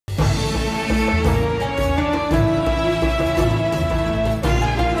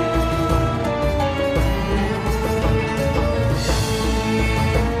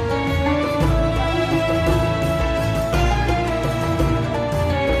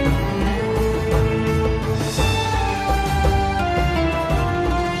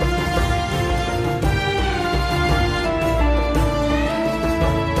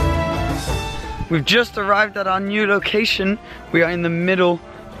We've just arrived at our new location. We are in the middle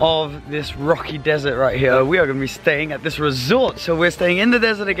of this rocky desert right here. We are going to be staying at this resort. So we're staying in the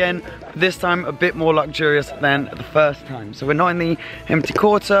desert again, this time a bit more luxurious than the first time. So we're not in the empty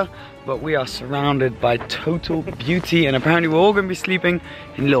quarter, but we are surrounded by total beauty, and apparently we're all going to be sleeping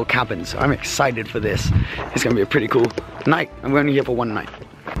in little cabins. So I'm excited for this. It's going to be a pretty cool night, and we're only here for one night.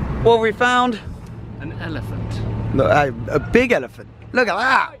 What we found? An elephant. No, a big elephant. Look at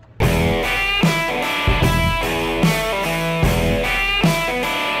that!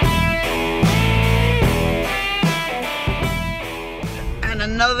 And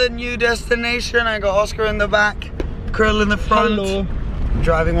another new destination. I got Oscar in the back, Krill in the front. Hello.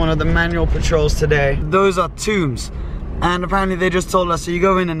 Driving one of the manual patrols today. Those are tombs, and apparently they just told us, so you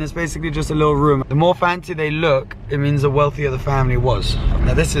go in and it's basically just a little room. The more fancy they look, it means the wealthier the family was.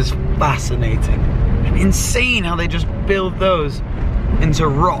 Now this is fascinating and insane how they just build those into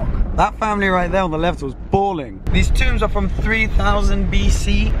rock. That family right there on the left was balling. These tombs are from 3000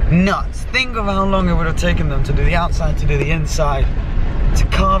 BC. Nuts. Think of how long it would have taken them to do the outside, to do the inside, to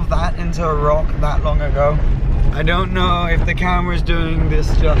carve that into a rock that long ago. I don't know if the camera is doing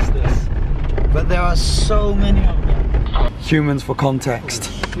this justice, but there are so many of them. Humans for context.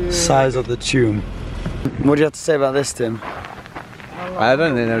 Size of the tomb. What do you have to say about this, Tim? I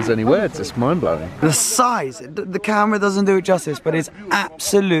don't think there's any words, it's mind-blowing. The size, the camera doesn't do it justice, but it's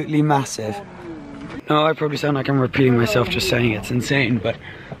absolutely massive. No, I probably sound like I'm repeating myself just saying it's insane, but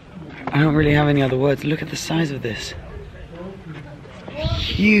I don't really have any other words. Look at the size of this.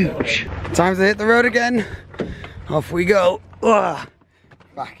 Huge. Time to hit the road again. Off we go. Ugh.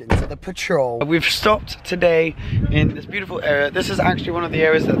 Back into the patrol. We've stopped today in this beautiful area. This is actually one of the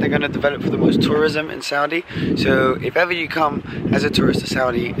areas that they're going to develop for the most tourism in Saudi. So if ever you come as a tourist to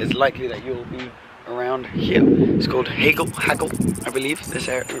Saudi, it's likely that you'll be around here. It's called Hagel, I believe, this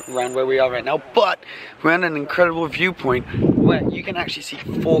area around where we are right now. But we're on an incredible viewpoint where you can actually see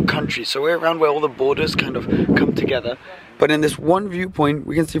 4 countries. So we're around where all the borders kind of come together. But in this one viewpoint,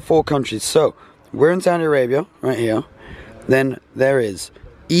 we can see 4 countries. So we're in Saudi Arabia, right here. Then there is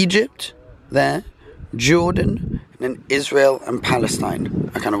Egypt, there, Jordan, and then Israel and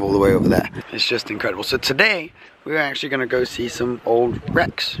Palestine are kind of all the way over there. It's just incredible. So today, we're actually going to go see some old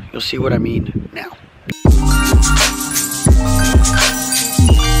wrecks. You'll see what I mean now.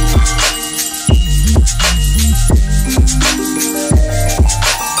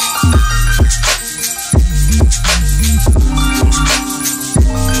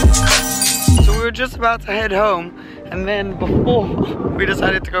 Just about to head home, and then before we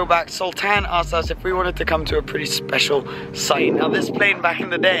decided to go back, Sultan asked us if we wanted to come to a pretty special site. Now this plane back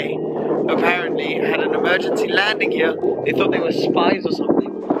in the day apparently had an emergency landing here. They thought they were spies or something.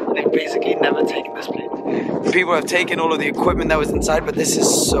 They've basically never taken this plane. The people have taken all of the equipment that was inside, but this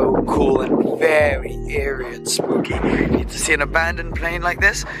is so cool and very eerie and spooky. To see an abandoned plane like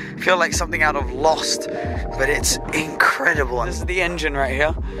this, I feel like something out of Lost, but it's incredible. This is the engine right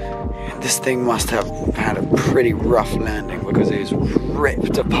here. This thing must have had a pretty rough landing because it is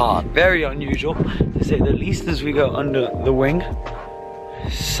ripped apart. Very unusual, to say the least, as we go under the wing.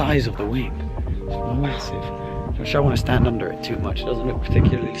 Size of the wing, it's massive. I'm sure I want to stand under it too much. It doesn't look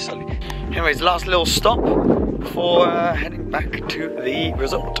particularly solid. Anyways, last little stop before heading back to the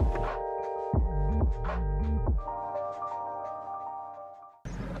resort.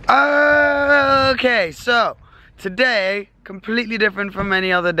 Okay, so today, completely different from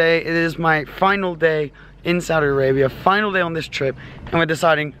any other day. It is my final day in Saudi Arabia, final day on this trip, and we're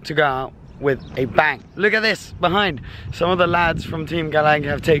deciding to go out with a bang. Look at this behind. Some of the lads from Team Galag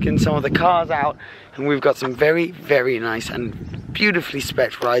have taken some of the cars out, and we've got some very, very nice and beautifully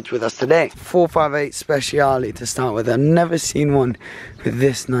spec'd rides with us today. 458 Speciale to start with. I've never seen one with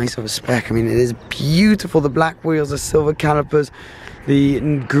this nice of a spec. I mean, it is beautiful. The black wheels, the silver calipers, the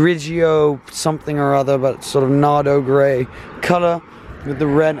Grigio something or other, but sort of Nardo grey color with the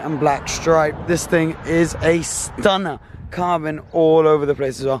red and black stripe. This thing is a stunner. Carbon all over the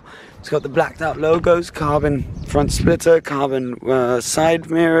place as well. It's got the blacked out logos, carbon front splitter, carbon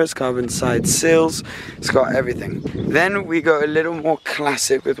side mirrors, carbon side sills. It's got everything. Then we go a little more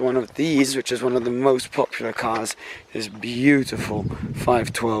classic with one of these, which is one of the most popular cars. This beautiful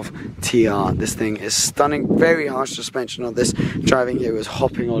 512 TR. This thing is stunning. Very harsh suspension on this. Driving here was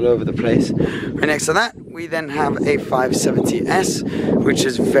hopping all over the place. Right next to that, we then have a 570S, which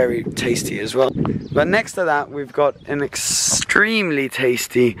is very tasty as well. But next to that, we've got an extremely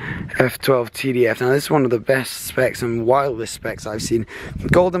tasty F12 TDF. Now this is one of the best specs and wildest specs I've seen.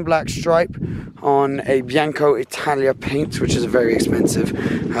 Gold and black stripe on a Bianco Italia paint, which is a very expensive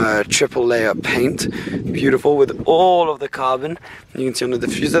triple layer paint. Beautiful with all of the carbon. You can see on the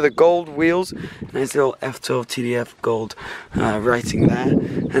diffuser, the gold wheels, nice little F12 TDF gold writing there.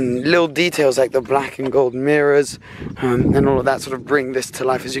 And little details like the black and gold mirrors and all of that sort of bring this to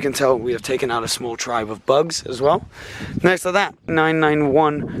life. As you can tell, we have taken out a small tribe of bugs as well. Next to that,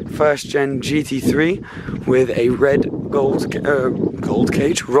 991 first gen GT3 with a red roll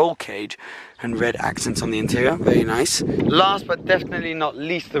cage and red accents on the interior. Very nice. Last but definitely not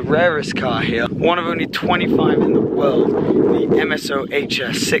least, the rarest car here, one of only 25 in the world, the MSO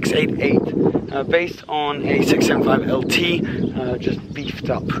HS 688, based on a 675 LT, just beefed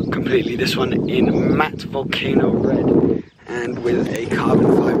up completely. This one in matte volcano red and with a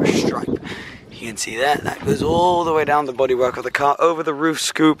carbon fiber stripe. You can see that goes all the way down the bodywork of the car, over the roof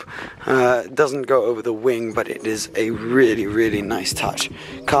scoop. Doesn't go over the wing, but it is a really, really nice touch.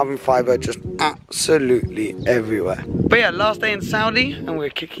 Carbon fiber just absolutely everywhere. But yeah, last day in Saudi, and we're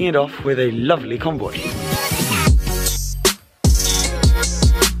kicking it off with a lovely convoy.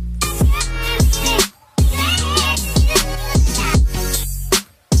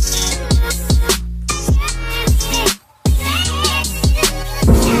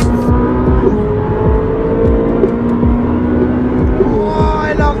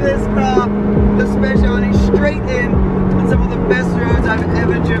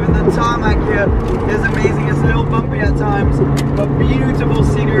 It's amazing, it's a little bumpy at times, but beautiful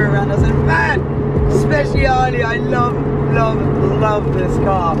scenery around us. And man, especially early, I love this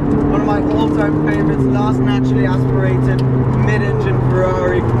car. One of my all-time favorites, last naturally aspirated mid-engine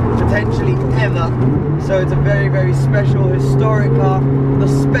Ferrari, potentially ever. So it's a very, very special, historic car. The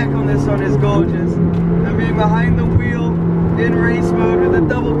spec on this one is gorgeous. And being behind the wheel in race mode with a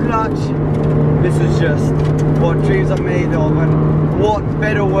double clutch, this is just what dreams are made of, and what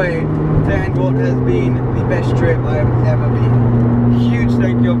better way to end what has been the best trip I have ever been. Huge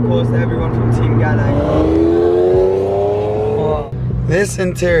thank you, of course, to everyone from Team Galag. This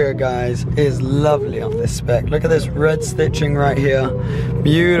interior, guys, is lovely on this spec. Look at this red stitching right here.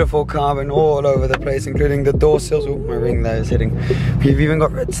 Beautiful carbon all over the place, including the door sills. Oh, my ring there is hitting. You've even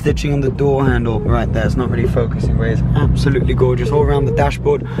got red stitching on the door handle right there. It's not really focusing, but it's absolutely gorgeous. All around the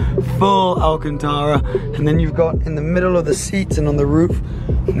dashboard, full Alcantara. And then you've got in the middle of the seats and on the roof,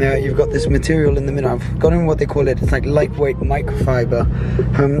 you've got this material in the middle. I've forgotten what they call it. It's like lightweight microfiber.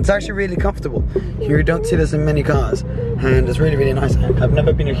 It's actually really comfortable. You don't see this in many cars, and it's really, really nice. I've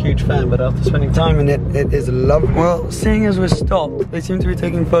never been a huge fan, but after spending time in it, it is lovely. Well, seeing as we're stopped, they seem to be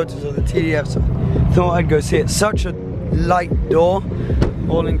taking photos of the TDF, so I thought I'd go see it. Such a light door,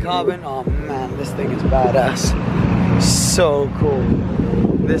 all in carbon. Oh man, this thing is badass. So cool.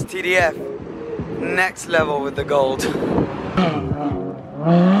 This TDF, next level with the gold.